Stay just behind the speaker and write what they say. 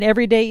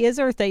Every Day is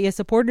Earth Day is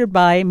supported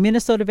by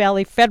Minnesota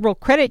Valley Federal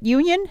Credit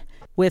Union.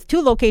 With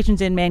 2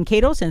 locations in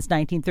Mankato since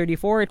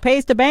 1934, it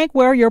pays to bank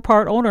where you're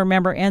part owner,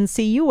 member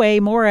NCUA.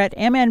 More at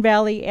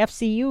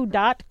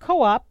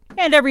mnvalleyfcu.coop.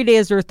 And Every Day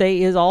is Earth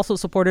Day is also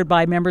supported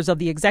by members of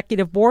the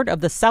Executive Board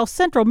of the South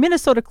Central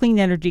Minnesota Clean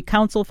Energy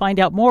Council. Find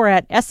out more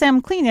at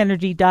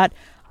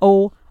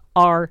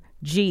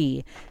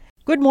smcleanenergy.org.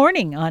 Good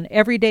morning. On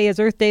Every Day is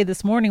Earth Day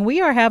this morning,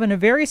 we are having a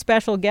very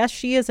special guest.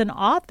 She is an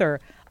author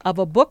of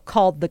a book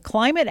called the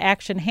Climate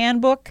Action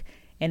Handbook,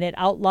 and it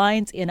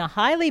outlines in a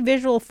highly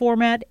visual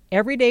format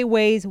everyday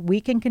ways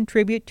we can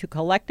contribute to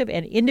collective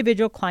and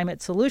individual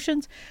climate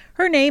solutions.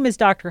 Her name is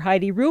Dr.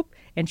 Heidi Roop,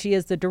 and she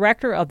is the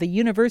director of the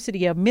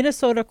University of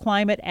Minnesota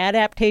Climate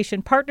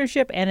Adaptation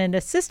Partnership and an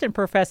assistant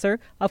professor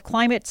of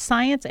climate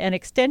science and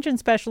extension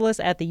specialist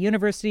at the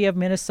University of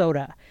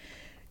Minnesota.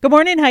 Good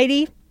morning,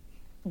 Heidi.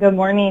 Good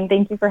morning.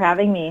 Thank you for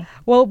having me.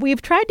 Well,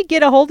 we've tried to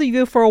get a hold of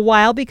you for a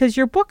while because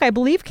your book, I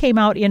believe, came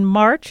out in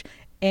March,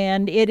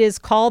 and it is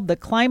called the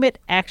Climate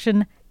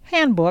Action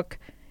Handbook,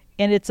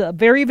 and it's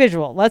very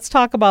visual. Let's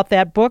talk about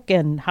that book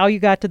and how you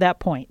got to that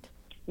point.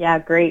 Yeah,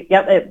 great.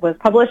 Yep, it was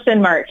published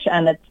in March,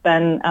 and it's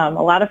been a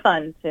lot of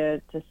fun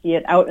to see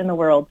it out in the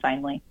world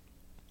finally.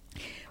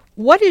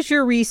 What is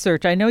your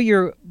research? I know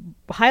you're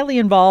highly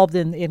involved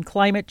in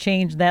climate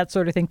change, that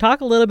sort of thing.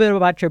 Talk a little bit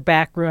about your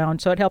background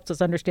so it helps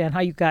us understand how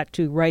you got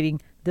to writing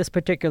this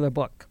particular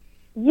book.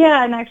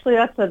 Yeah, and actually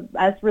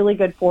that's really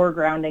good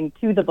foregrounding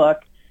to the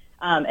book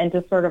and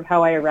to sort of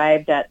how I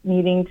arrived at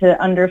needing to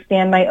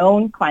understand my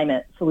own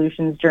climate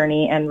solutions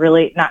journey and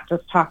really not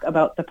just talk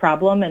about the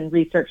problem and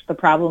research the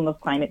problem of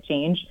climate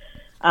change,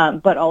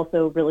 but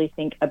also really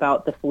think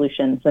about the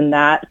solutions. And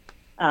that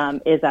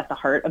is at the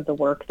heart of the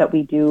work that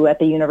we do at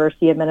the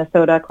University of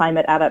Minnesota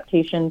Climate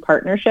Adaptation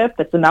Partnership.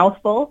 It's a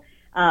mouthful,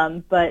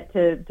 but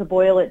to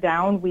boil it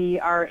down, we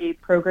are a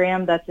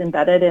program that's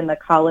embedded in the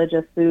College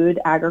of Food,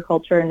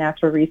 Agriculture, and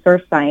Natural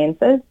Resource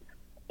Sciences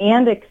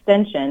and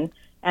Extension,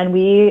 and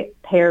we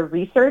pair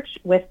research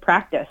with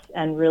practice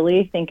and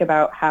really think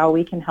about how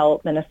we can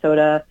help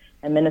Minnesota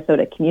and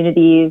Minnesota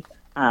communities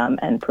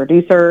and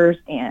producers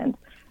and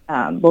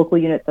local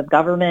units of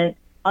government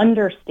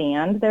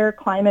understand their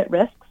climate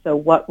risks. So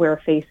what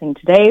we're facing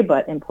today,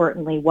 but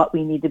importantly, what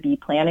we need to be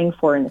planning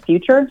for in the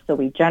future. So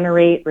we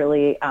generate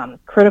really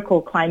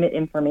critical climate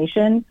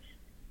information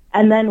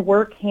and then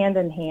work hand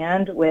in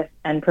hand with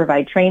and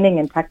provide training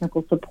and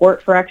technical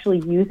support for actually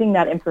using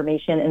that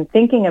information and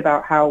thinking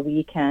about how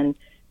we can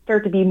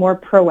start to be more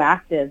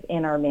proactive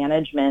in our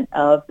management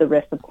of the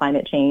risks of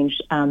climate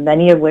change,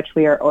 many of which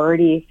we are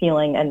already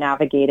feeling and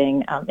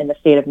navigating in the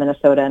state of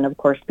Minnesota and, of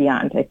course,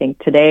 beyond. I think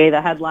today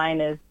the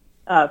headline is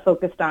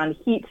focused on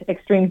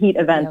extreme heat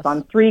events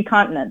on 3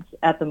 continents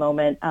at the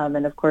moment.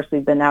 And of course,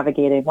 we've been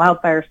navigating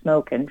wildfire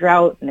smoke and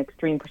drought and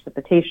extreme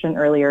precipitation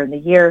earlier in the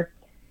year.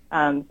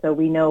 So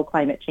we know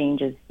climate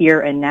change is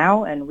here and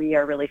now, and we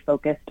are really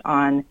focused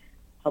on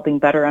helping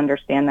better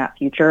understand that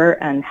future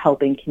and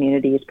helping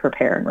communities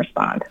prepare and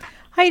respond.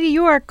 Heidi,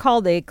 you are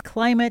called a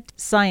climate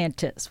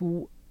scientist.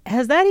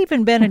 Has that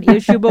even been an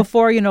issue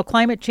before?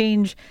 Climate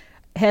change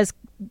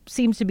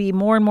seems to be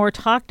more and more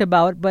talked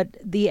about, but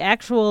the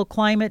actual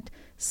climate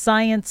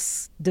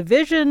science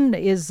division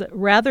is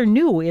rather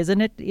new, isn't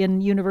it,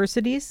 in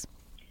universities?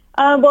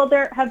 Well,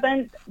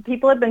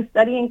 people have been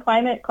studying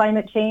climate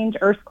change,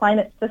 Earth's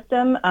climate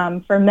system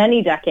for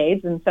many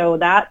decades, and so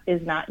that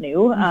is not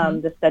new.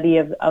 The study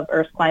of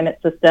Earth's climate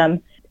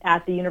system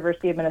at the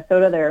University of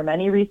Minnesota, there are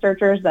many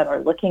researchers that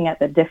are looking at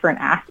the different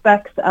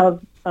aspects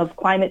of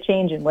climate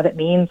change and what it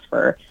means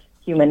for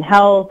human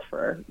health,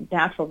 for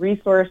natural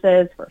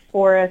resources, for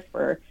forests,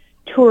 for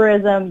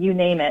tourism, you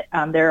name it.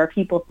 There are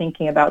people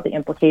thinking about the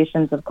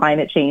implications of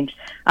climate change.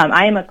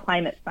 I am a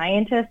climate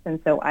scientist, and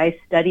so I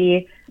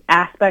study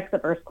aspects of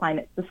Earth's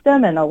climate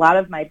system, and a lot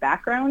of my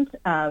background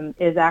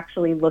is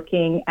actually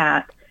looking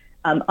at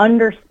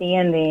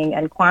understanding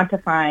and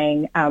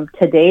quantifying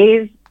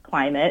today's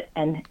climate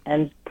and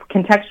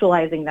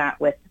contextualizing that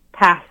with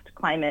past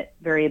climate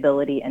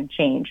variability and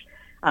change.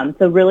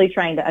 So really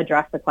trying to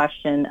address the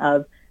question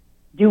of,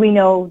 do we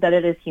know that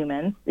it is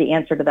humans? The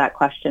answer to that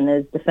question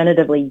is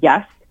definitively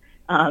yes.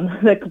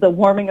 The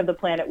warming of the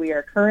planet we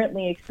are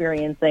currently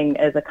experiencing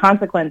is a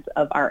consequence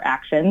of our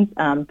actions,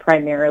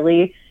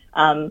 primarily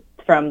from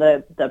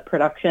the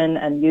production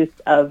and use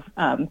of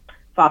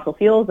fossil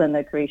fuels and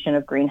the creation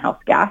of greenhouse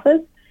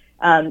gases.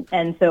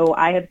 And so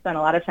I have spent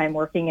a lot of time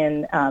working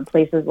in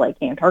places like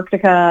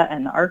Antarctica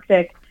and the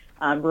Arctic,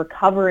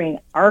 recovering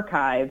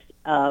archives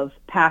of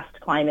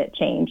past climate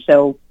change.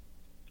 So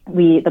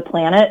the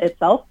planet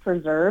itself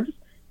preserves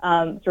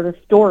sort of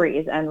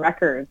stories and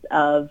records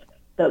of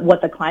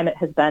what the climate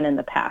has been in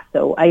the past.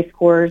 So ice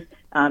cores,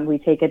 we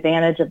take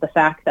advantage of the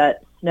fact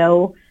that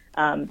snow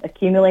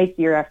accumulates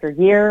year after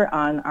year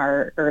on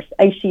our Earth's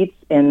ice sheets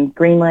in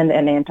Greenland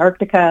and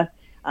Antarctica.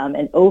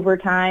 And over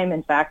time,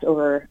 in fact,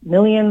 over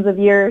millions of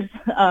years,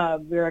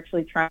 we're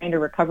actually trying to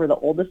recover the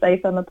oldest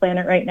ice on the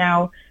planet right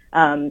now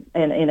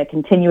in a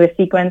continuous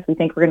sequence. We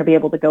think we're going to be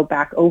able to go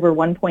back over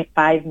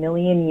 1.5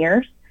 million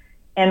years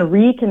and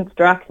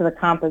reconstruct the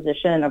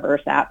composition of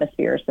Earth's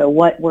atmosphere. So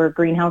what were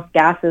greenhouse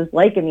gases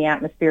like in the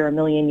atmosphere a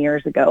million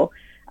years ago,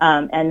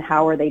 and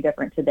how are they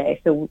different today?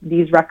 So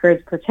these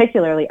records,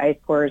 particularly ice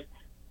cores,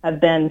 have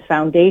been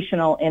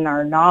foundational in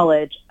our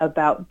knowledge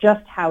about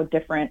just how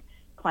different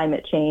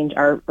climate change,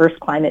 our Earth's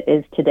climate,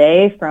 is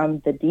today from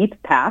the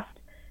deep past,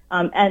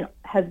 and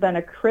has been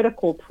a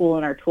critical tool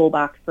in our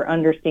toolbox for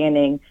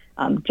understanding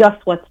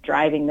just what's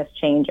driving this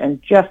change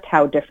and just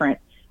how different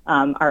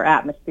our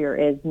atmosphere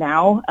is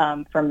now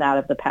from that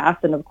of the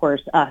past, and of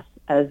course us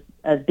as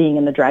being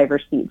in the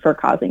driver's seat for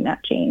causing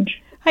that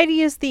change.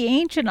 Heidi, is the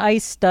Ancient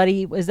Ice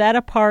Study, is that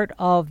a part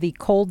of the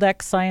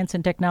Coldex Science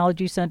and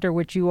Technology Center,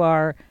 which you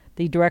are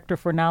the Director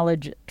for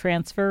Knowledge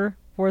Transfer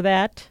for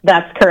that?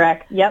 That's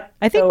correct. Yep.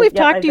 I think we've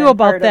talked to you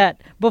about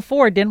that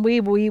before, didn't we?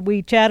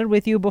 We chatted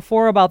with you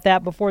before about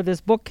that before this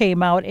book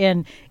came out,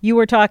 and you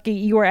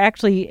were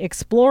actually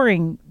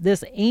exploring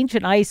this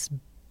ancient ice,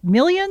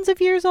 millions of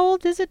years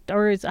old, is it?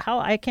 Or is it how?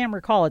 I can't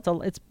recall. It's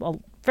a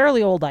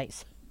fairly old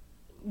ice.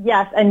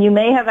 Yes, and you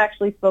may have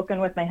actually spoken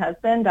with my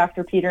husband,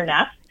 Dr. Peter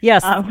Neff.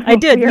 Yes, I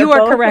did. You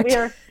are correct.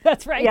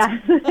 That's right.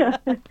 Yes.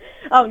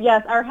 Oh,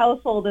 yes, our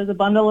household is a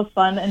bundle of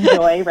fun and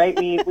joy, right?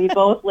 We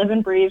both live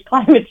and breathe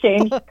climate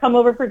change. Come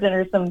over for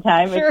dinner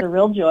sometime. Sure. It's a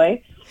real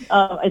joy.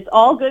 It's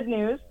all good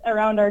news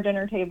around our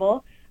dinner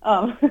table.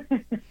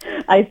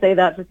 I say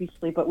that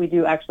facetiously, but we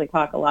do actually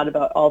talk a lot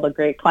about all the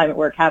great climate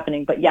work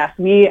happening. But yes,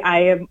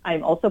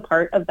 I'm also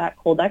part of that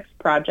Coldex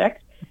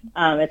project.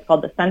 It's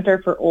called the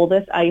Center for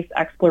Oldest Ice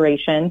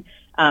Exploration,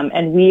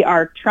 and we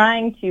are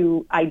trying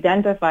to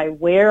identify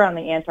where on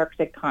the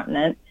Antarctic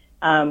continent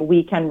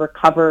we can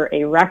recover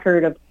a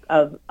record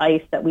of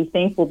ice that we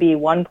think will be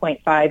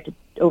 1.5 to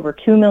over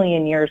 2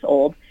 million years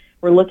old.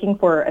 We're looking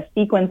for a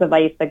sequence of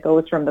ice that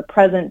goes from the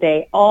present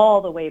day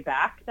all the way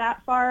back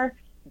that far.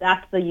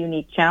 That's the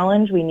unique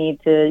challenge. We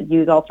need to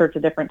use all sorts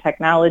of different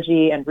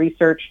technology and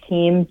research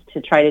teams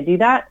to try to do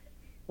that.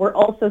 We're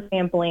also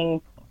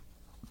sampling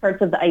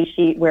parts of the ice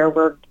sheet where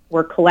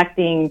we're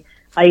collecting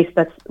ice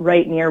that's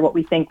right near what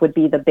we think would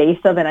be the base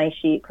of an ice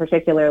sheet,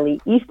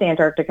 particularly East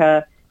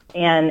Antarctica.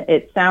 And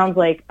it sounds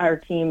like our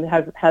team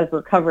has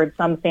recovered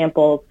some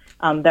samples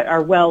that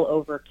are well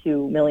over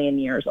 2 million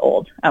years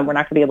old. We're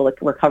not going to be able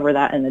to recover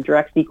that in the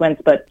direct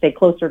sequence, but say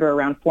closer to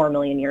around 4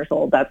 million years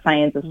old. That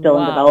science is still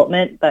in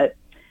development, but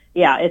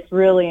yeah, it's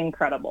really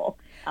incredible.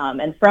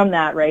 And from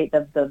that, right,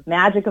 the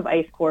magic of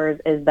ice cores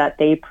is that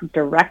they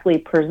directly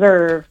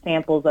preserve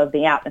samples of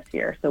the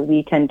atmosphere. So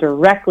we can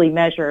directly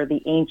measure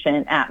the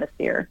ancient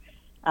atmosphere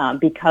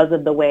because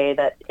of the way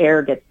that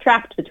air gets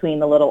trapped between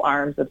the little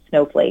arms of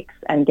snowflakes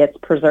and gets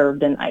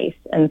preserved in ice.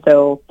 And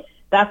so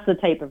that's the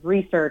type of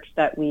research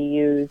that we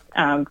use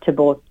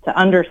to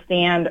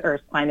understand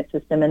Earth's climate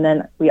system. And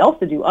then we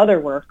also do other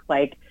work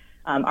like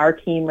our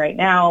team right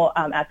now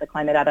at the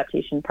Climate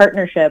Adaptation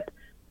Partnership.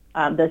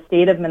 The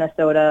state of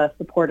Minnesota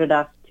supported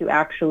us to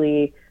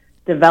actually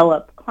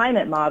develop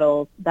climate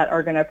models that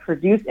are going to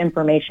produce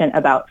information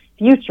about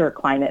future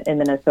climate in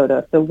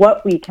Minnesota. So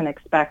what we can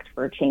expect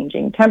for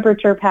changing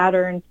temperature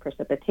patterns,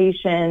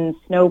 precipitation,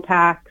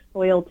 snowpack,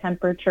 soil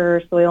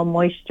temperature, soil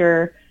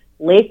moisture,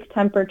 lake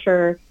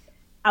temperature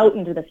out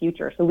into the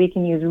future. So we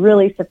can use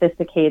really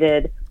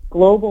sophisticated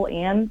global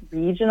and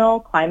regional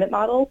climate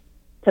models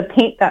to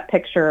paint that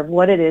picture of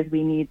what it is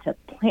we need to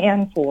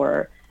plan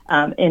for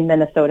in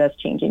Minnesota's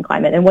changing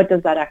climate, and what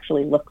does that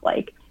actually look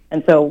like?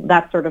 And so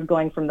that's sort of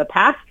going from the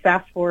past,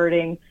 fast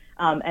forwarding,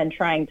 and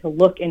trying to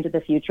look into the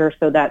future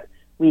so that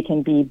we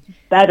can be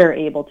better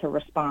able to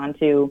respond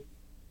to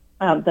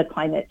the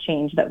climate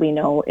change that we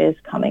know is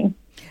coming.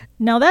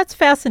 Now, that's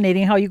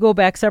fascinating how you go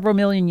back several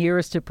million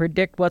years to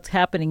predict what's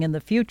happening in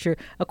the future.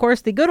 Of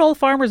course, the good old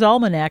Farmer's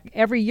Almanac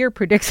every year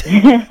predicts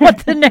what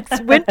the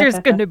next winter's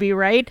going to be,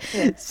 right?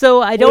 So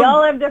we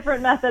all have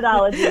different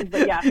methodologies,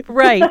 but yeah.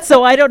 Right.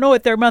 So I don't know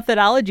what their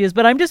methodology is,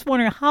 but I'm just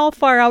wondering how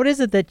far out is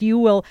it that you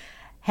will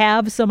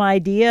have some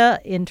idea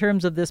in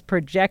terms of this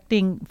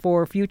projecting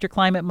for future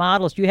climate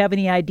models? Do you have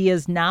any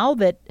ideas now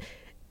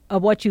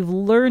of what you've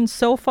learned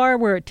so far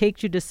where it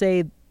takes you to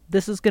say,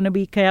 this is going to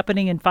be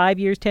happening in 5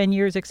 years, 10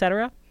 years, et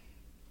cetera?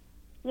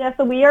 Yeah,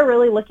 so we are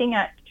really looking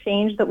at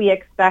change that we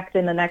expect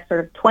in the next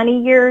sort of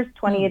 20 years,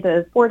 20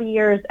 to 40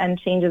 years, and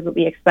changes that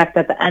we expect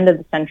at the end of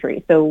the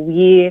century. So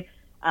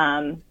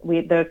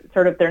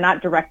they're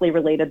not directly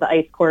related, the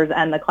ice cores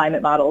and the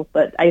climate models,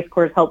 but ice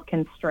cores help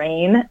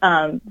constrain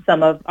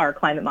some of our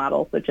climate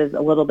models, which is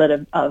a little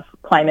bit of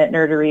climate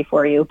nerdery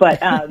for you.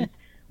 But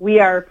we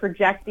are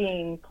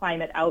projecting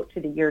climate out to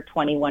the year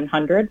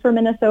 2100 for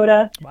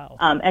Minnesota. Wow.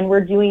 And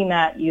we're doing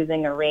that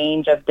using a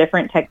range of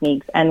different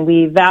techniques, and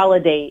we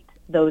validate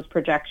those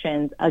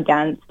projections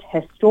against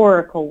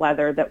historical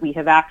weather that we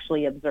have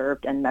actually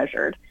observed and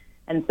measured.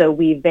 And so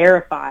we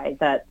verify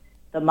that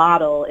the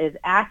model is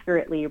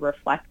accurately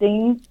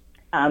reflecting.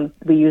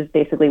 We use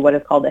basically what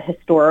is called a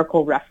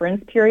historical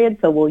reference period.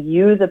 So we'll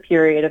use a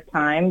period of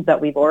time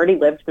that we've already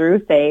lived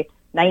through, say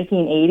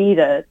 1980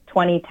 to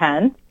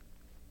 2010.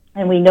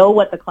 And we know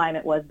what the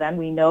climate was then.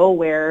 We know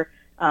where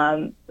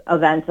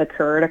events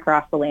occurred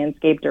across the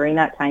landscape during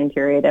that time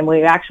period. And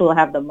we actually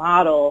have the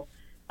model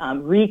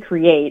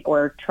recreate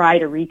or try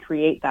to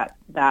recreate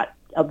that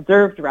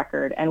observed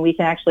record. And we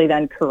can actually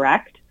then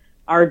correct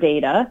our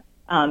data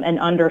and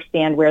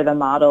understand where the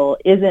model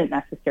isn't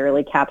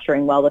necessarily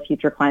capturing well the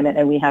future climate.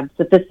 And we have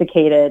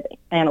sophisticated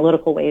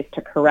analytical ways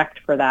to correct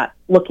for that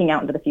looking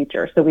out into the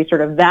future. So we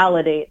sort of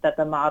validate that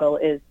the model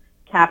is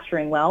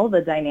capturing well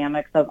the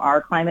dynamics of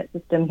our climate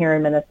system here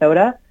in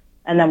Minnesota.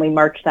 And then we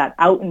march that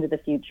out into the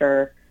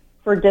future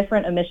for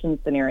different emission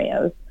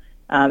scenarios.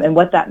 And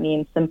what that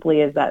means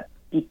simply is that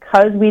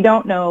because we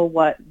don't know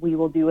what we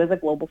will do as a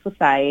global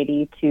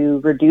society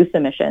to reduce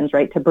emissions,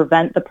 right, to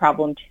prevent the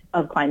problem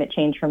of climate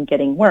change from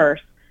getting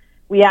worse,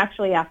 we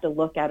actually have to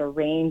look at a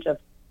range of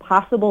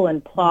possible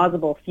and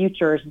plausible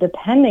futures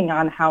depending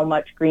on how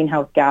much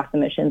greenhouse gas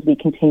emissions we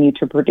continue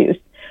to produce.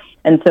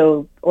 And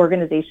so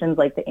organizations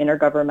like the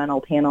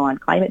Intergovernmental Panel on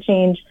Climate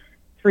Change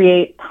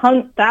create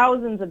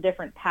thousands of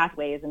different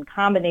pathways and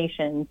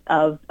combinations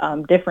of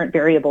different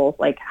variables,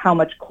 like how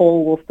much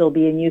coal will still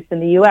be in use in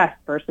the U.S.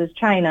 versus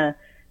China,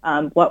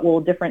 what will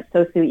different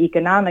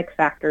socioeconomic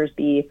factors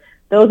be.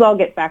 Those all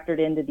get factored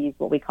into these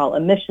what we call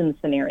emission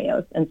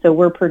scenarios. And so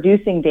we're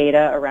producing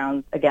data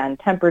around, again,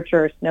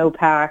 temperature,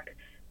 snowpack,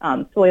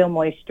 soil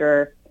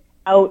moisture,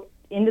 out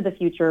into the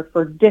future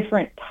for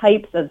different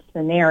types of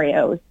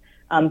scenarios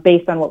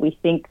based on what we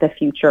think the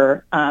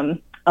future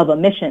of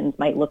emissions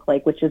might look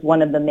like, which is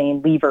one of the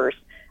main levers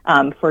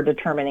for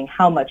determining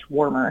how much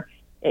warmer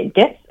it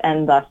gets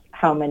and thus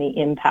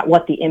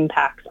what the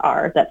impacts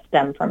are that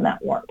stem from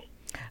that warmth.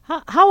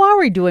 How are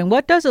we doing?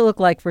 What does it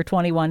look like for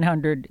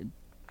 2100?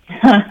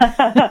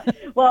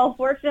 Well,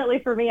 fortunately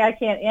for me, I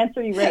can't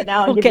answer you right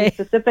now and give you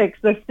specifics.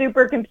 The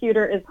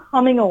supercomputer is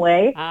humming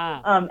away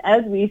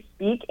as we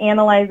speak,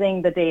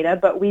 analyzing the data,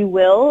 but we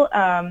will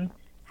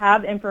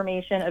have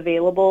information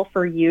available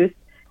for use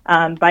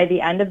by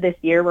the end of this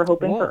year. We're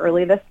hoping for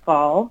early this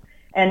fall.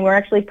 And we're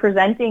actually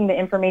presenting the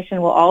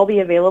information will all be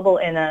available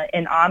in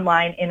an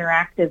online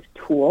interactive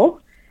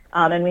tool.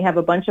 And we have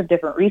a bunch of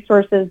different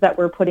resources that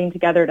we're putting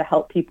together to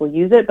help people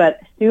use it. But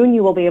soon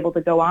you will be able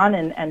to go on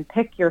and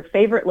pick your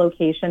favorite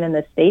location in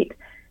the state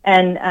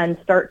and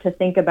start to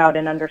think about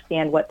and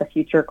understand what the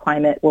future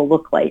climate will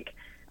look like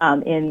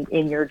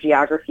in your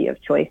geography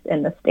of choice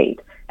in the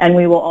state. And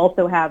we will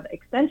also have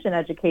extension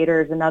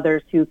educators and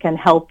others who can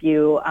help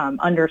you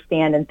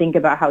understand and think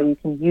about how you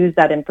can use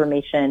that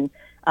information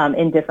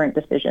in different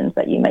decisions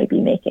that you might be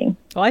making.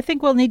 Well, I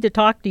think we'll need to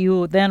talk to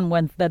you then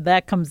when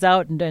that comes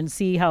out and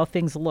see how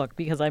things look,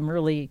 because I'm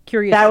really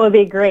curious. That would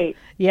be great.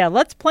 Yeah,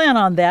 let's plan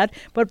on that.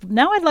 But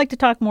now I'd like to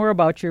talk more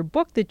about your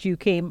book that you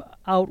came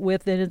out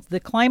with, and it's the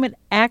Climate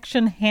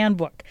Action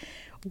Handbook.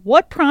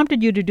 What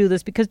prompted you to do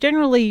this? Because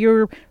generally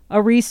you're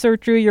a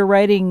researcher, you're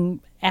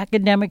writing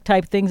academic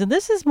type things, and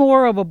this is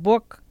more of a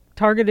book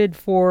targeted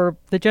for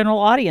the general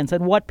audience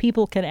and what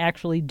people can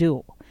actually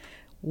do.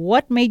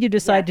 What made you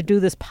decide to do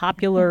this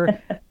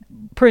popular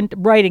print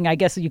writing, I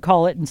guess you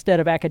call it, instead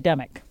of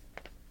academic?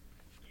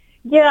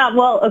 Yeah,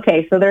 well,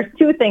 okay, so there's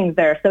two things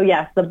there. So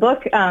yes, the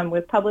book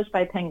was published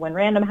by Penguin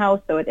Random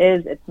House, so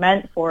it's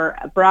meant for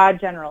a broad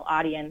general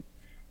audience.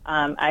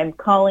 I'm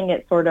calling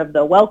it sort of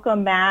the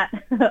welcome mat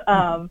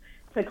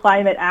to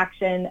climate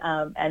action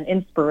and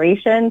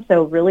inspiration.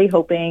 So really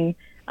hoping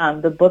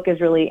the book is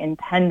really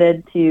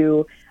intended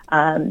to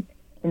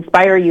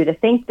inspire you to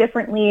think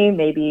differently,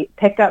 maybe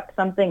pick up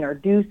something or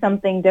do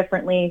something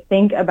differently,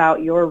 think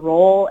about your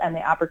role and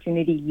the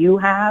opportunity you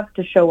have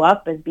to show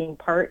up as being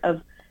part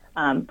of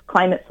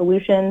climate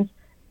solutions.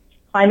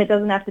 Climate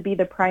doesn't have to be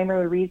the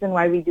primary reason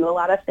why we do a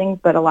lot of things,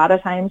 but a lot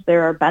of times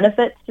there are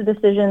benefits to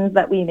decisions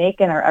that we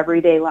make in our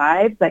everyday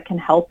lives that can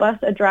help us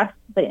address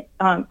the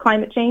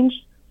climate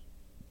change.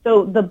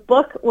 So the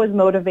book was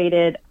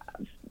motivated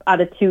out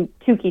of two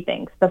key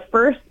things. The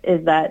first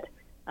is that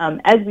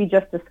as we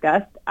just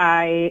discussed,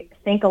 I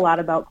think a lot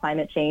about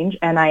climate change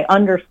and I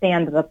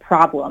understand the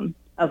problem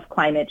of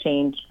climate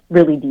change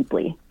really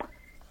deeply.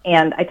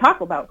 And I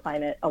talk about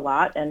climate a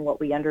lot and what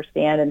we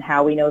understand and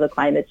how we know the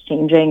climate's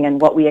changing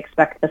and what we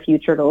expect the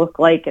future to look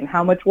like and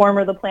how much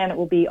warmer the planet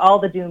will be, all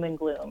the doom and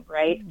gloom,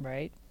 right?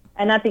 Right.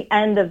 And at the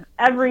end of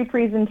every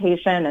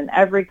presentation and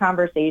every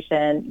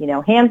conversation,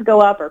 hands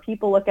go up or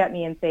people look at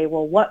me and say,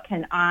 well, what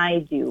can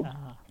I do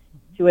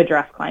to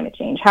address climate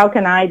change? How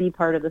can I be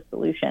part of the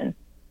solution?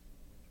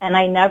 And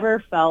I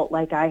never felt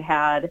like I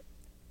had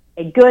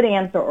a good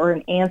answer or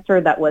an answer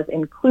that was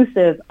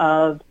inclusive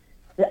of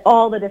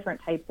all the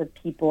different types of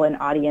people and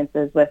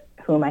audiences with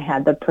whom I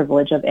had the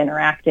privilege of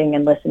interacting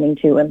and listening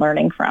to and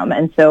learning from.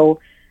 And so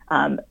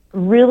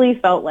really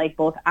felt like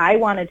both I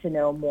wanted to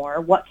know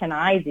more, what can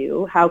I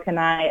do? How can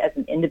I as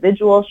an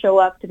individual show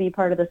up to be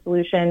part of the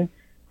solution?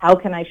 How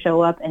can I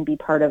show up and be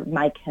part of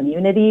my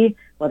community,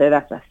 whether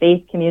that's a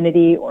faith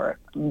community or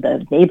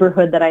the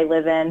neighborhood that I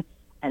live in,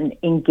 and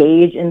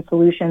engage in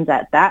solutions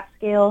at that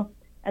scale?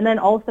 And then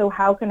also,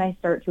 how can I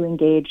start to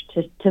engage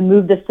to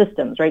move the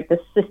systems, right? The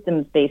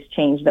systems-based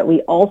change that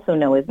we also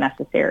know is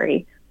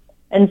necessary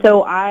And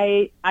so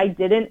I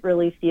didn't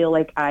really feel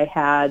like I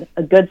had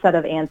a good set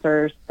of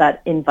answers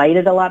that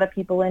invited a lot of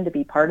people in to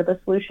be part of the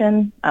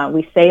solution.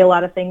 We say a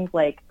lot of things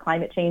like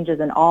climate change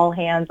is an all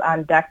hands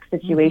on deck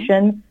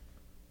situation,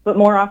 but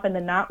more often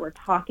than not, we're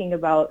talking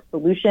about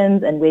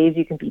solutions and ways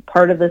you can be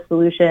part of the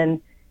solution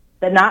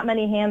that not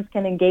many hands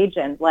can engage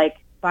in, like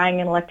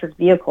buying an electric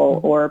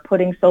vehicle or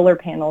putting solar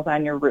panels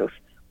on your roof.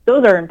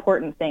 Those are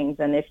important things.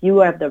 And if you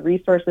have the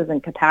resources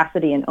and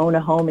capacity and own a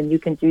home and you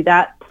can do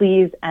that,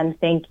 please and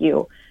thank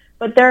you.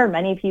 But there are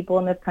many people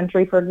in this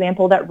country, for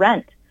example, that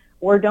rent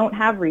or don't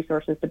have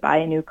resources to buy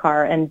a new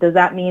car. And does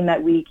that mean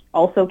that we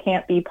also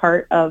can't be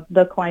part of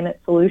the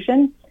climate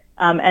solution?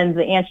 And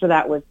the answer to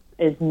that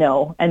is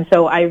no. And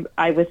so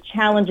I was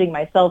challenging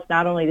myself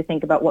not only to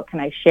think about what can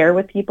I share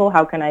with people,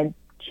 how can I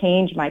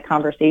change my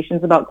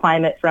conversations about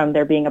climate from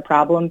there being a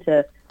problem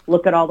to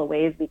look at all the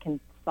ways we can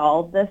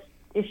solve this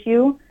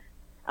issue.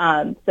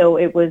 So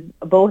it was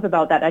both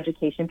about that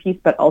education piece,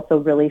 but also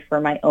really for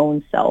my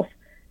own self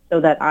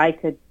so that I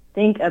could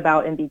think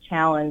about and be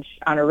challenged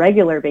on a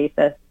regular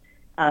basis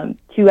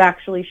to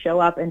actually show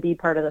up and be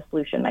part of the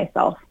solution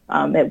myself.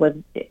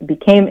 It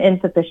became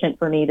insufficient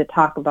for me to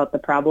talk about the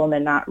problem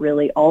and not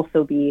really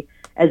also be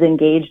as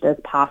engaged as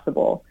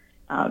possible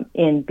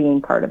in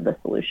being part of the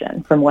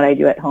solution, from what I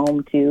do at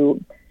home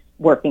to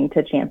working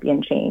to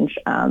champion change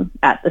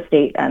at the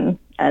state and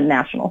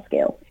national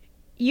scale.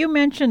 You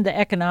mentioned the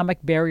economic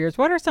barriers.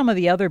 What are some of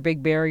the other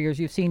big barriers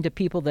you've seen to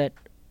people to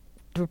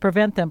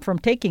prevent them from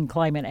taking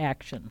climate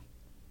action?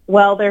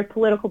 Well, there's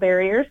political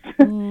barriers.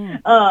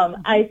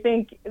 I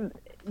think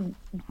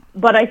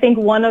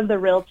one of the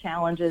real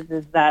challenges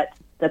is that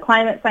the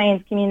climate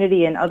science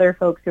community and other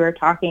folks who are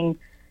talking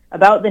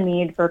about the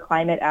need for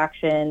climate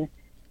action,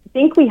 I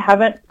think we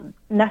haven't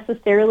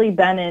necessarily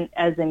been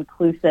as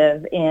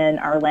inclusive in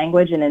our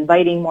language and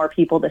inviting more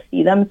people to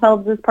see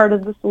themselves as part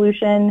of the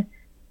solution,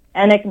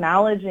 and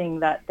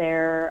acknowledging that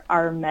there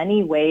are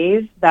many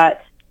ways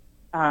that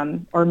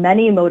or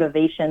many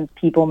motivations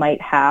people might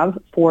have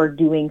for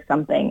doing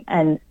something.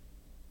 And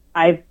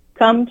I've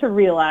come to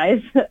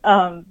realize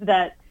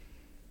that,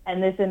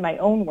 and this in my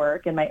own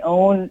work, in my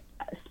own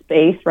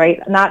space,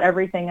 right? Not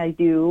everything I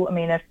do. I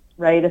mean, if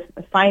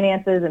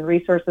finances and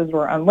resources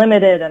were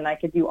unlimited and I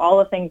could do all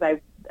the things I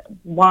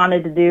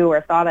wanted to do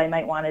or thought I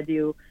might want to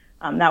do,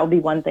 that would be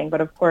one thing. But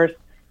of course,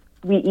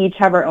 we each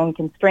have our own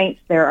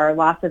constraints. There are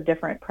lots of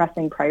different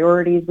pressing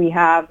priorities we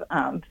have,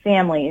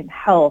 family,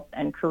 health,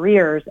 and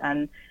careers,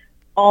 and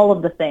all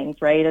of the things,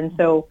 right? And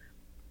so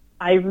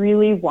I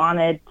really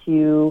wanted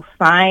to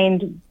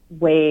find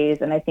ways,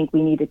 and I think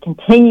we need to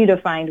continue to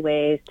find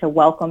ways to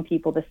welcome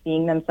people to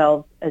seeing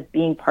themselves as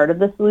being part of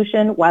the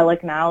solution while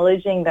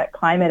acknowledging that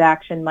climate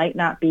action might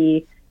not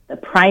be the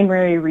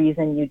primary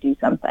reason you do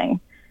something.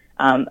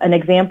 An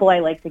example I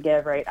like to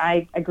give, right?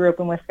 I grew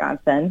up in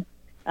Wisconsin.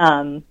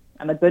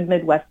 I'm a good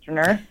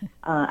Midwesterner.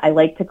 I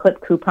like to clip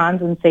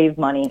coupons and save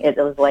money. It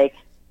was like,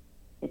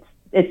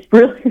 it's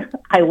really,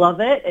 I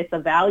love it. It's a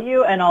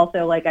value. And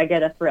also like I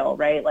get a thrill,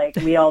 right? Like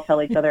we all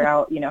tell each other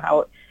how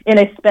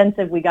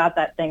inexpensive we got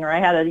that thing, or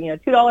I had a,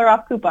 $2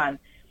 off coupon.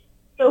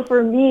 So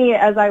for me,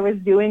 as I was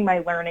doing my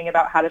learning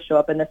about how to show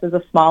up, and this is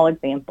a small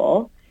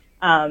example,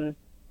 for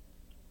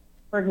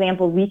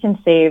example, we can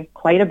save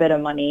quite a bit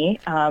of money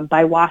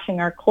by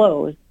washing our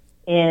clothes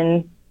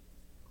in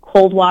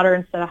cold water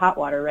instead of hot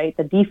water, right?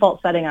 The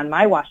default setting on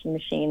my washing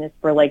machine is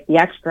for like the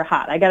extra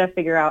hot. I got to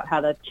figure out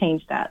how to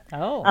change that.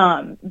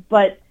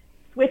 But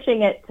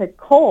switching it to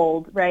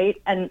cold,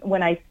 right? And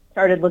when I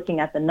started looking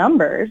at the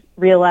numbers,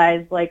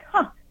 realized like,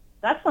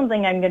 that's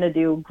something I'm going to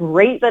do.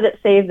 Great that it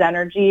saves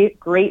energy.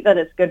 Great that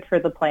it's good for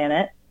the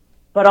planet.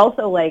 But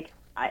also like,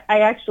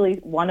 I actually,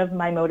 one of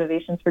my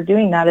motivations for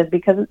doing that is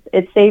because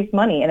it saves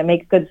money and it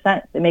makes good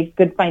sense. It makes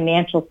good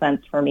financial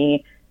sense for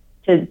me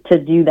to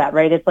do that,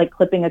 right? It's like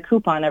clipping a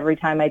coupon every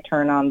time I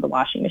turn on the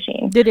washing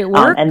machine. Did it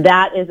work? And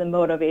that is a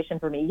motivation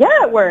for me.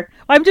 Yeah, it worked.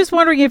 I'm just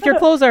wondering if your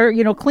clothes are,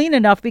 clean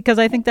enough, because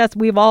I think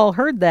we've all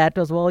heard that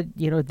as well.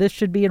 This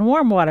should be in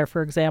warm water,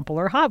 for example,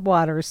 or hot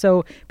water.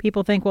 So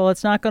people think, well,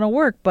 it's not going to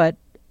work, but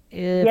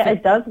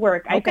it does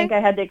work. Okay. I think I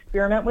had to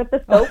experiment with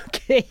the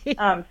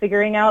soap,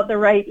 figuring out the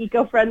right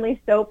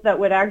eco-friendly soap that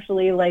would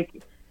actually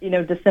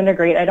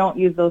disintegrate. I don't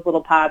use those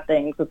little pod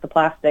things with the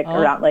plastic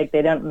around, like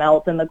they don't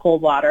melt in the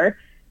cold water.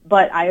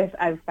 But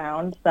I've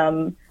found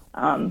some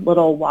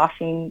little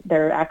washing.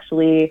 They're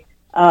actually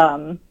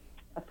a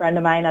friend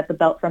of mine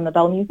from the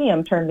Bell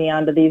Museum turned me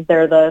on to these.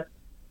 They're the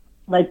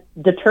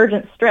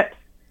detergent strips,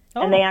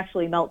 and they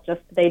actually melt.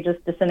 They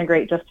just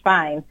disintegrate just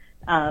fine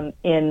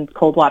in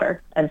cold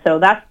water. And so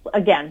that's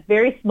again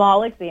very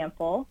small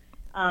example,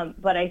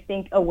 but I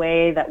think a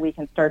way that we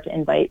can start to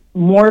invite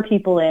more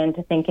people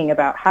into thinking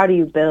about how do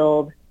you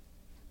build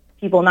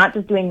people not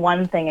just doing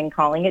one thing and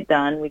calling it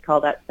done. We call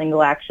that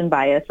single action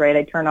bias, right?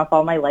 I turn off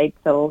all my lights,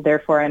 so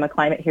therefore I'm a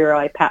climate hero.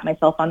 I pat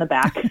myself on the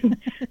back.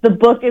 The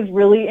book is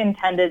really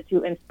intended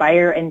to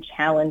inspire and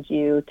challenge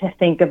you to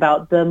think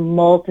about the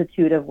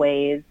multitude of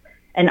ways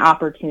and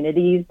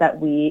opportunities that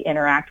we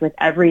interact with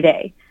every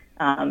day.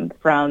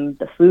 from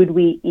the food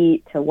we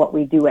eat to what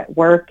we do at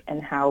work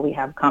and how we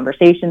have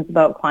conversations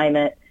about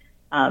climate.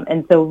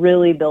 And so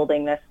really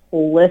building this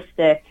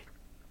holistic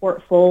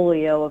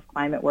portfolio of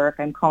climate work.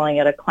 I'm calling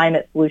it a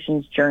climate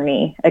solutions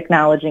journey,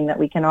 acknowledging that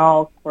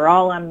we're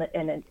all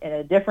in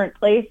a different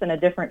place, in a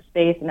different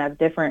space, and have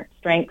different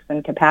strengths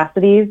and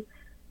capacities.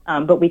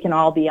 But we can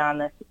all be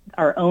on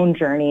our own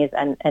journeys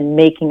and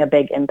making a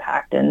big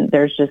impact. And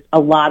there's just a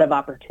lot of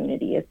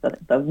opportunities.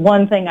 The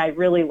one thing I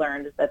really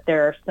learned is that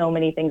there are so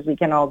many things we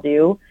can all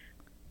do.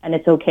 And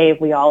it's okay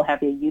if we all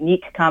have a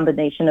unique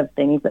combination of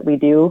things that we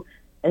do,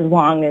 as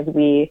long as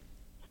we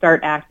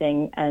start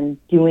acting and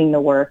doing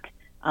the work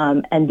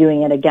and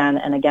doing it again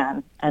and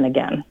again and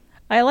again.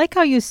 I like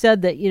how you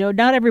said that,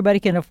 not everybody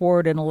can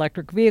afford an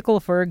electric vehicle,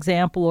 for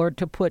example, or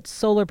to put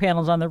solar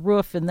panels on the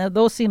roof. And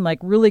those seem like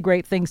really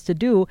great things to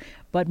do,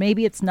 but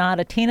maybe it's not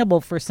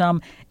attainable for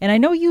some. And I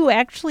know you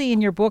actually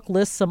in your book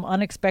list some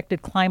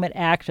unexpected climate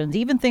actions,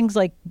 even things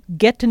like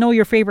get to know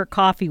your favorite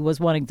coffee was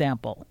one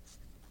example.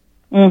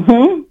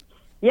 Mm-hmm.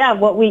 Yeah,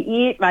 what we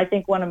eat, I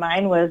think one of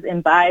mine was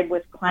imbibe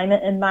with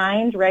climate in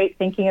mind, right?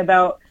 Thinking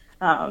about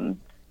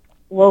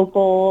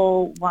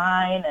local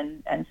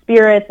wine and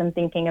spirits, and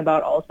thinking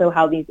about also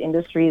how these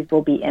industries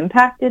will be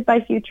impacted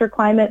by future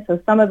climate.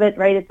 So some of it,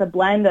 right, it's a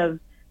blend of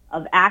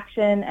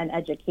action and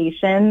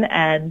education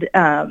and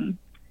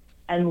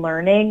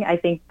learning. I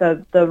think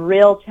the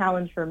real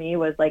challenge for me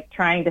was like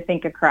trying to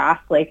think across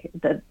like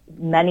the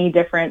many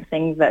different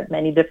things that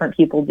many different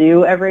people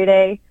do every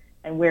day,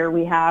 and where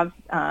we have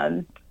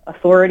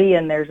authority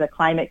and there's a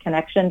climate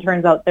connection.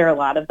 Turns out there are a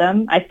lot of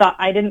them.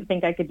 I didn't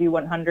think I could do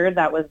 100.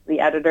 That was the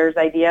editor's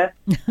idea.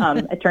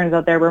 It turns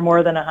out there were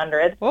more than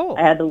 100. Oh.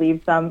 I had to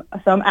leave some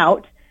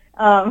out.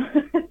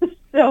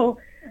 So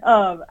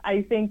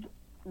I think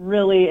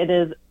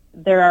really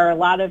there are a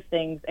lot of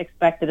things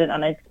expected and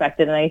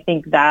unexpected. And I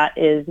think that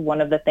is one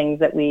of the things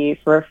that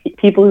for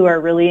people who are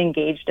really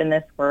engaged in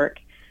this work,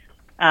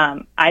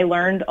 I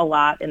learned a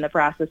lot in the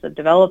process of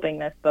developing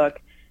this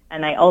book.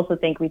 And I also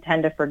think we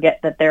tend to forget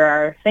that there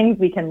are things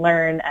we can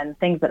learn and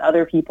things that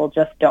other people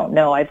just don't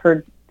know. I've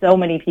heard so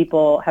many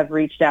people have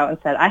reached out and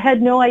said, I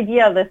had no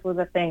idea this was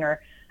a thing,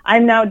 or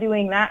I'm now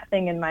doing that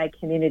thing in my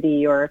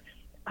community, or,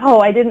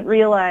 oh, I didn't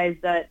realize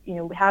that,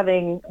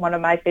 having one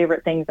of my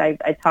favorite things I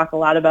talk a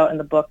lot about in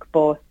the book,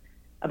 both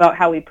about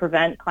how we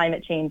prevent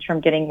climate change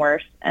from getting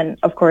worse, and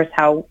of course,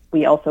 how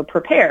we also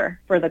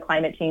prepare for the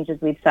climate changes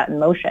we've set in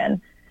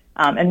motion.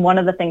 And one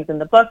of the things in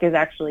the book is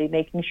actually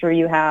making sure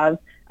you have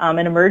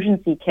an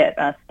emergency kit,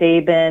 a stay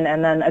bin,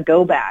 and then a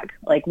go bag.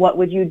 Like, what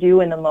would you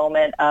do in the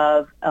moment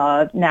of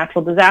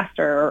natural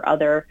disaster or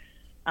other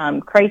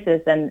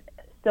crisis? And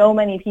so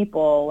many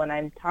people, when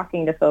I'm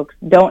talking to folks,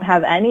 don't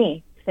have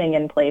anything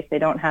in place. They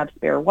don't have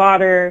spare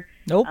water.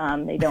 Nope.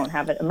 They don't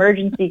have an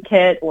emergency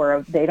kit,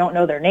 or they don't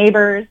know their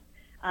neighbors.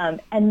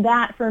 And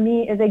that, for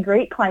me, is a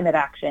great climate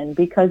action,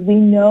 because we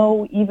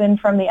know, even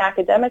from the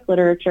academic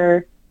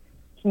literature,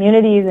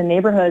 communities and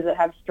neighborhoods that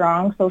have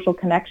strong social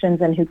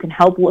connections and who can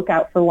help look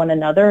out for one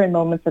another in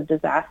moments of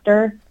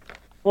disaster,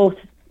 both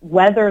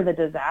weather the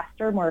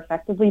disaster more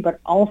effectively, but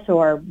also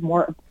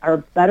are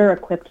better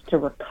equipped to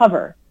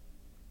recover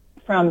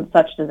from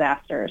such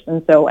disasters.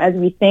 And so as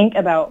we think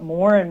about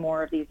more and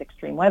more of these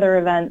extreme weather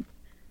events,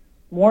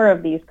 more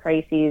of these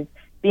crises,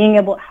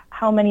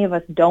 how many of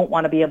us don't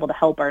want to be able to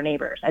help our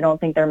neighbors? I don't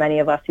think there are many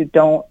of us who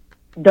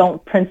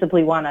don't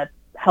principally want to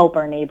help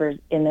our neighbors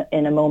in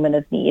a moment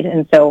of need.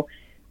 And so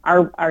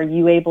are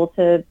you able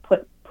to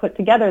put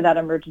together that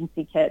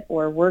emergency kit,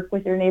 or work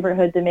with your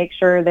neighborhood to make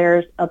sure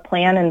there's a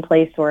plan in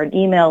place, or an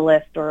email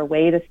list, or a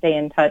way to stay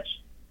in touch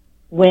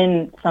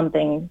when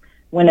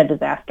a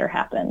disaster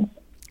happens?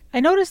 I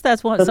noticed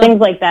that's one. So things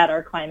like that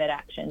are climate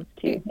actions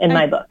too in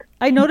my book.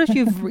 I noticed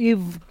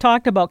you've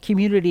talked about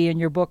community in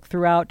your book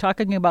throughout,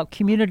 talking about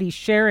community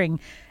sharing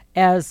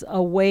as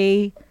a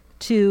way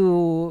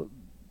to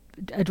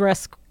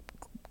address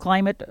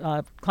climate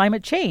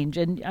change.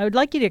 And I would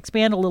like you to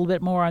expand a little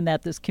bit more on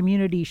that, this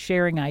community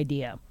sharing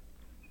idea.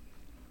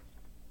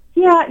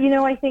 Yeah,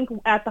 I think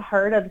at the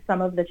heart of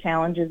some of the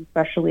challenges,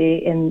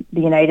 especially in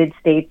the United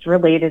States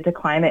related to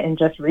climate and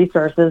just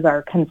resources,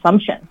 are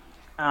consumption.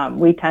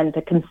 We tend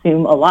to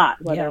consume a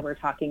lot, whether we're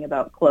talking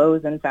about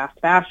clothes and fast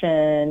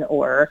fashion,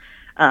 or,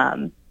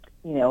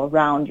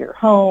 around your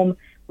home.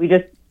 We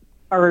just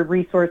are a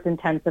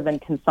resource-intensive and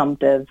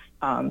consumptive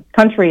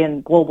country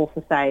and global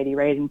society,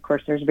 right? And of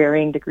course, there's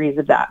varying degrees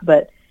of that.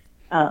 But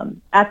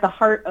at the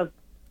heart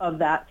of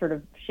that sort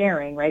of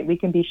sharing, right, we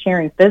can be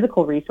sharing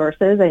physical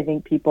resources. I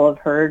think people have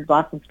heard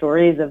lots of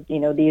stories of,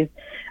 these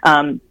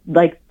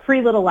like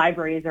free little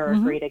libraries are a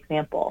great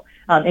example.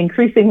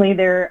 Increasingly,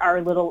 there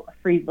are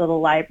free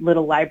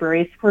little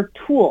libraries for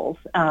tools,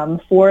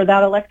 for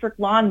that electric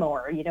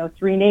lawnmower.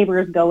 3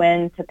 neighbors go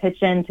in to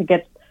pitch in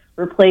to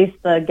replace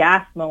the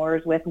gas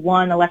mowers with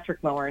one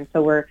electric mower. And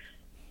so we're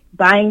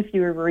buying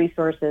fewer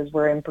resources,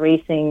 we're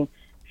embracing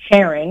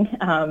sharing,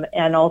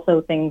 and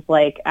also things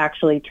like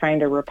actually trying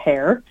to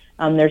repair.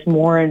 There's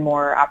more and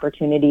more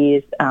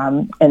opportunities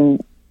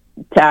and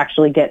to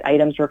actually get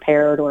items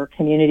repaired, or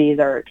communities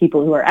or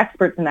people who are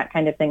experts in that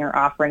kind of thing are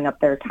offering up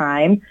their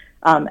time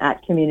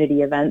at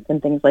community events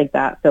and things like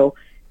that. So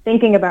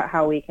thinking about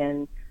how we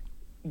can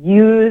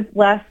use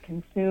less,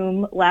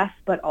 consume less,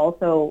 but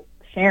also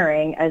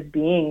sharing as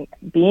being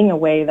a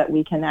way that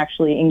we can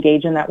actually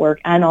engage in that work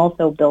and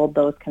also build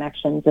those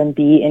connections and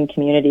be in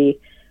community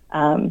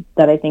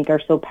that I think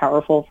are so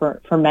powerful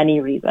for many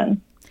reasons.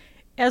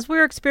 As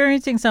we're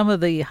experiencing some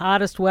of the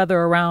hottest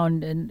weather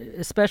around, and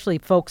especially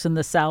folks in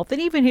the South,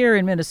 and even here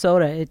in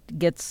Minnesota, it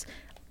gets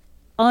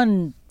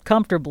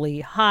uncomfortably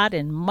hot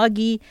and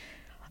muggy.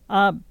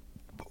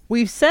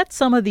 We've set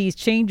some of these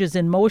changes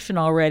in motion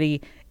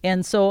already,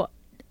 and so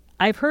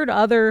I've heard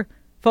other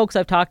folks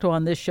I've talked to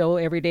on this show,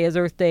 Every Day is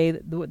Earth Day,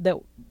 that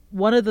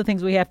one of the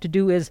things we have to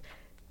do is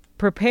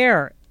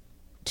prepare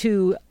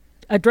to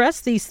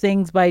address these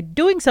things by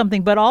doing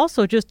something, but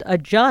also just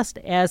adjust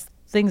as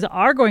things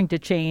are going to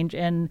change,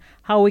 and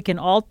how we can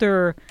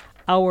alter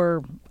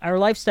our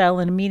lifestyle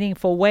in a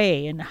meaningful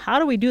way. And how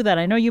do we do that?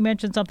 I know you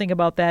mentioned something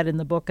about that in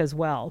the book as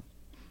well.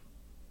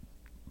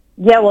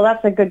 Yeah, well,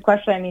 that's a good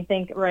question. I mean,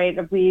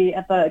 we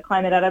at the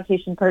Climate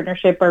Adaptation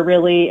Partnership are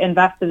really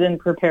invested in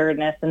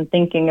preparedness and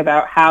thinking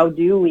about how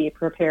do we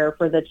prepare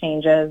for the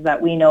changes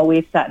that we know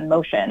we've set in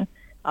motion,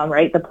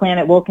 right? The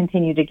planet will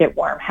continue to get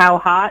warm. How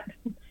hot?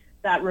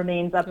 That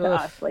remains up to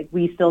us. Like,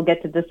 we still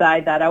get to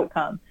decide that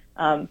outcome.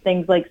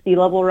 Things like sea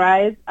level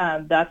rise,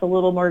 that's a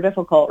little more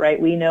difficult,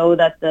 right? We know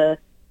that the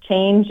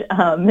change,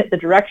 the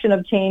direction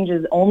of change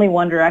is only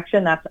one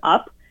direction, that's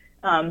up.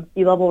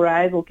 Sea level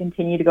rise will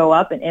continue to go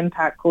up and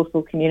impact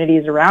coastal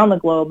communities around the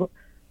globe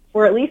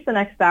for at least the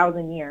next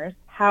 1,000 years.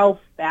 How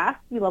fast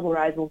sea level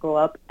rise will go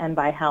up and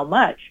by how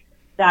much,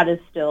 that is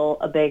still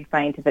a big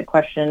scientific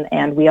question.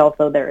 And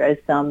there is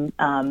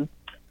some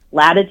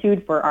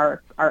latitude for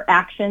our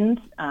actions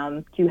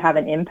to have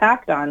an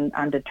impact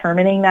on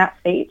determining that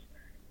fate.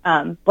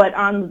 But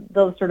on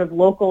those sort of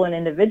local and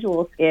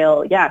individual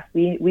scale, yes,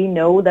 we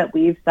know that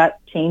we've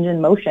set change in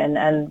motion.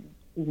 And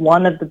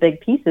one of the big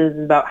pieces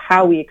is about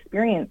how we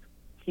experience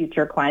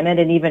future climate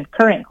and even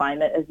current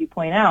climate, as you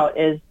point out,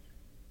 is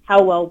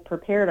how well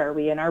prepared are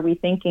we, and are we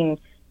thinking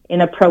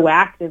in a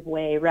proactive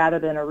way rather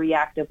than a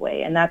reactive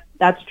way? And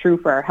that's true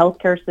for our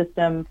healthcare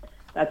system.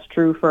 That's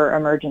true for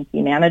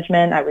emergency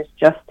management. I was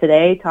just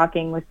today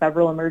talking with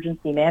several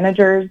emergency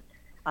managers,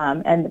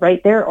 and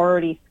they're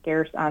already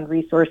scarce on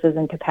resources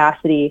and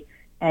capacity.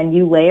 And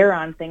you layer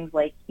on things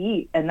like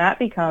heat, and that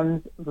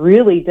becomes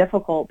really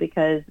difficult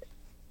because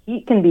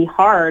heat can be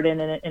hard in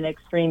an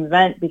extreme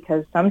event,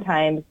 because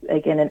sometimes,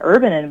 like in an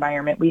urban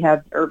environment, we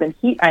have urban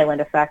heat island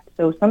effect.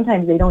 So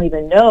sometimes they don't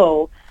even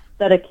know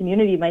that a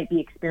community might be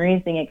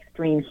experiencing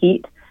extreme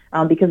heat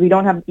because we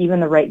don't have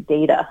even the right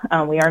data.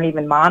 We aren't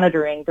even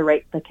monitoring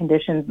the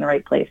conditions in the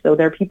right place. So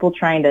there are people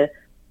trying to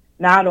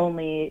not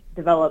only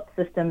develop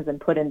systems and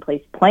put in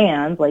place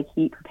plans like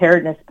heat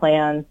preparedness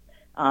plans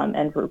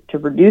to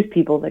reduce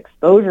people's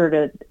exposure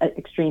to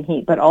extreme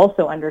heat, but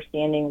also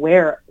understanding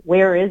where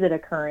is it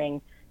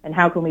occurring and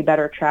how can we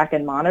better track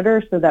and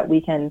monitor so that we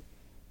can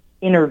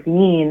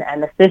intervene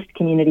and assist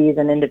communities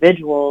and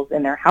individuals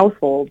in their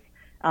households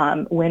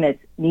when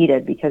it's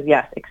needed. Because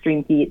yes,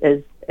 extreme heat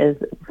is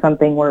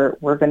something we're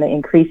going to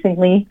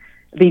increasingly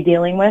be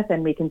dealing with,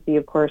 and we can see,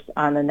 of course,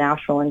 on a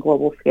national and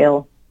global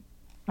scale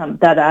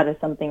that is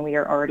something we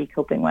are already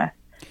coping with.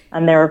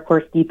 And there are, of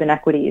course, deep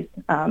inequities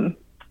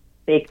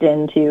baked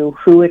into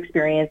who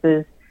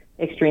experiences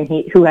extreme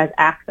heat, who has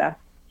access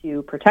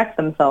to protect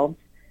themselves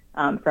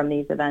from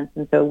these events.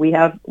 And so we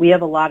have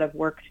a lot of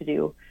work to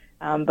do,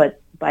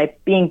 but by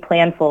being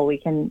planful, we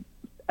can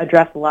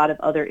address a lot of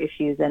other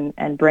issues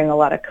and bring a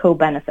lot of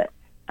co-benefits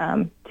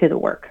to the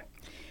work.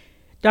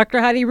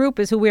 Dr. Heidi Roop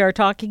is who we are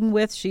talking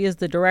with. She is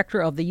the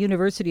director of the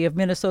University of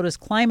Minnesota's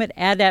Climate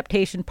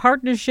Adaptation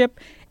Partnership,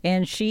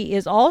 and she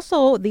is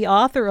also the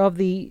author of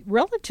the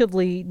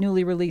relatively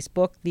newly released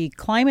book, the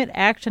Climate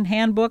Action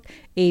Handbook,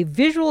 a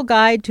visual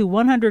guide to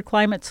 100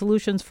 climate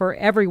solutions for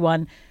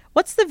everyone.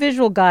 What's the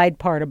visual guide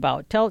part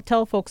about?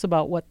 Tell folks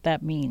about what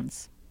that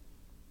means.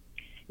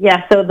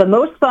 Yeah, so the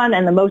most fun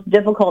and the most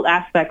difficult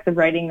aspects of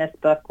writing this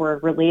book were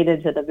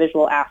related to the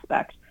visual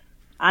aspect.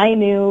 I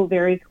knew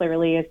very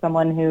clearly, as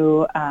someone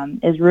who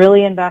is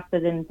really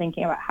invested in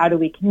thinking about how do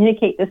we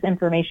communicate this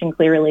information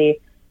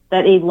clearly,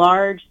 that a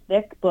large,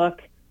 thick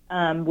book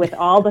with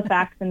all the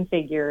facts and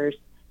figures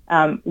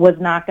was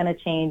not going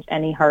to change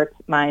any hearts,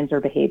 minds,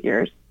 or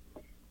behaviors.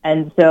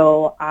 And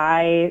so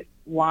I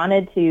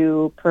wanted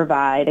to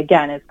provide,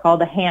 again, it's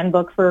called a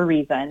handbook for a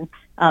reason.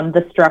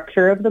 The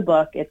structure of the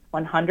book, it's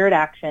 100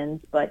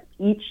 actions, but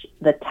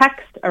the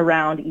text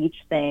around each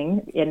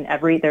thing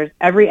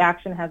every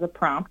action has a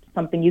prompt,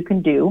 something you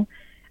can do,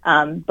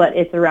 but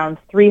it's around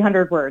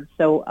 300 words,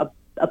 so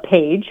a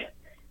page,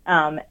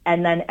 and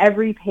then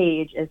every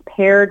page is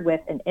paired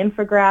with an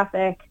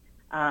infographic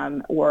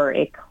or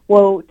a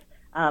quote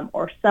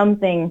or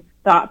something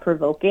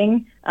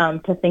thought-provoking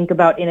to think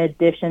about in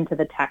addition to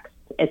the text.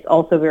 It's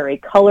also very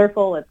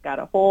colorful. It's got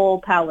a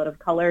whole palette of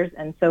colors.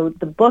 And so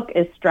the book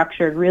is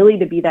structured really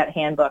to be that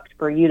handbook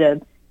for you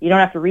to You don't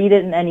have to read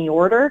it in any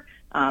order.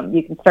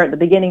 You can start at the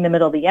beginning, the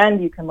middle, the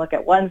end. You can look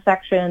at one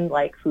section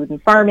like food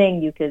and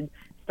farming. You could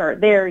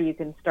start there. You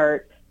can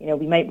start,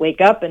 we might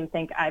wake up and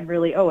think,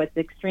 it's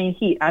extreme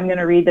heat. I'm going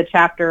to read the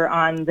chapter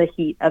on the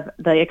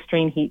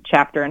extreme heat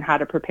chapter and how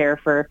to prepare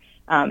for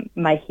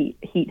my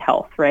heat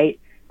health, right?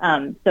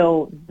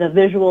 So the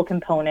visual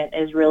component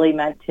is really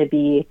meant to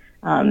be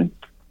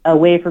a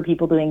way for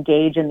people to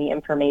engage in the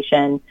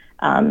information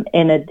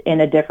in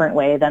a different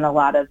way than a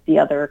lot of the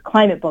other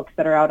climate books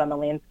that are out on the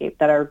landscape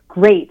that are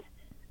great,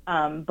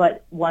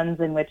 but ones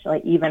in which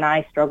even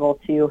I struggle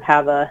to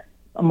have a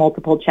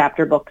multiple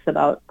chapter books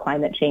about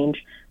climate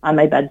change on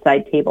my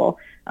bedside table.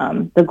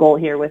 The goal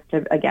here was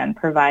to, again,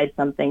 provide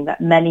something that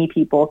many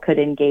people could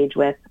engage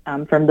with,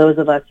 from those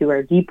of us who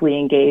are deeply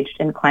engaged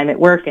in climate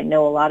work and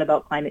know a lot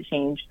about climate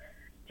change,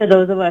 to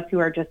those of us who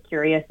are just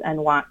curious and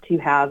want to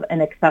have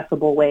an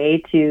accessible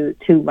way to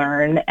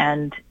learn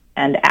and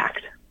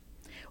act.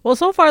 Well,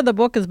 so far the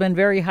book has been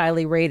very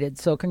highly rated,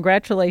 so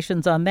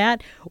congratulations on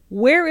that.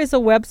 Where is a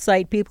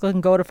website people can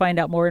go to find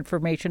out more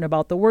information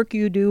about the work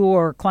you do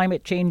or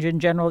climate change in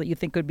general that you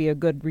think would be a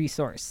good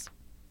resource?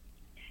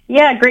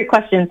 Yeah, great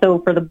question.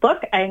 So for the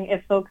book,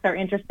 if folks are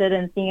interested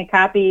in seeing a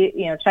copy,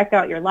 check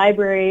out your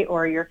library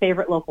or your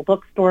favorite local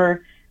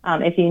bookstore.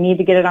 If you need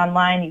to get it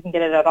online, you can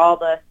get it at all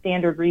the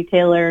standard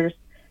retailers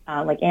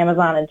like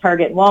Amazon and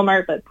Target and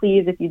Walmart. But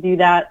please, if you do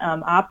that,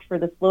 opt for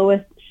the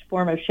slowest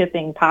form of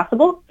shipping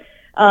possible.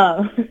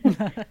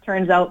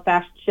 Turns out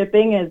fast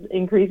shipping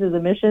increases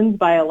emissions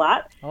by a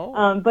lot.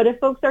 But if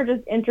folks are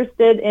just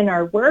interested in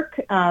our work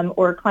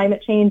or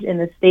climate change in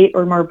the state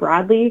or more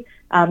broadly,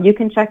 you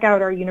can check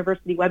out our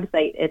university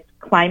website. It's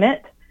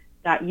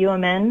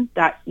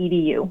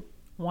climate.umn.edu.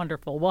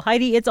 Wonderful. Well,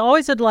 Heidi, it's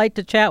always a delight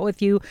to chat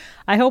with you.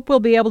 I hope we'll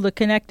be able to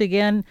connect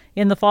again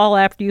in the fall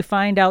after you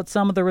find out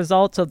some of the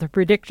results of the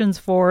predictions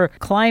for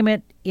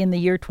climate in the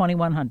year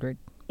 2100.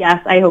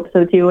 Yes, I hope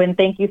so too. And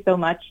thank you so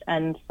much.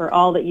 And for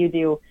all that you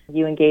do,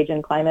 you engage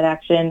in climate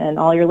action, and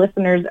all your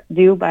listeners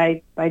do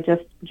by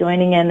just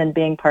joining in and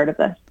being part of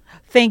this.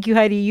 Thank you,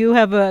 Heidi. You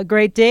have a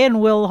great day, and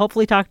we'll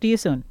hopefully talk to you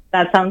soon.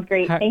 That sounds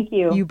great. Thank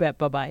you. You bet.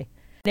 Bye-bye.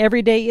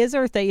 Every Day is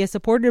Earth Day is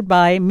supported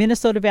by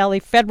Minnesota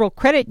Valley Federal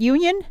Credit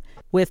Union.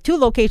 With 2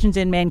 locations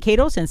in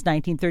Mankato since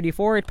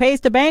 1934, it pays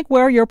to bank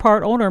where you're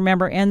part owner.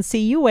 Member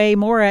NCUA.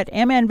 More at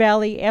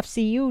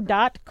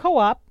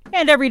mnvalleyfcu.coop.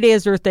 And Every Day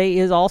is Earth Day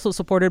is also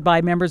supported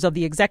by members of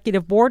the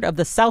Executive Board of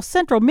the South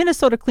Central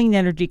Minnesota Clean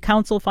Energy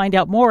Council. Find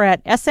out more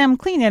at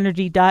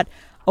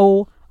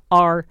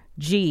smcleanenergy.org.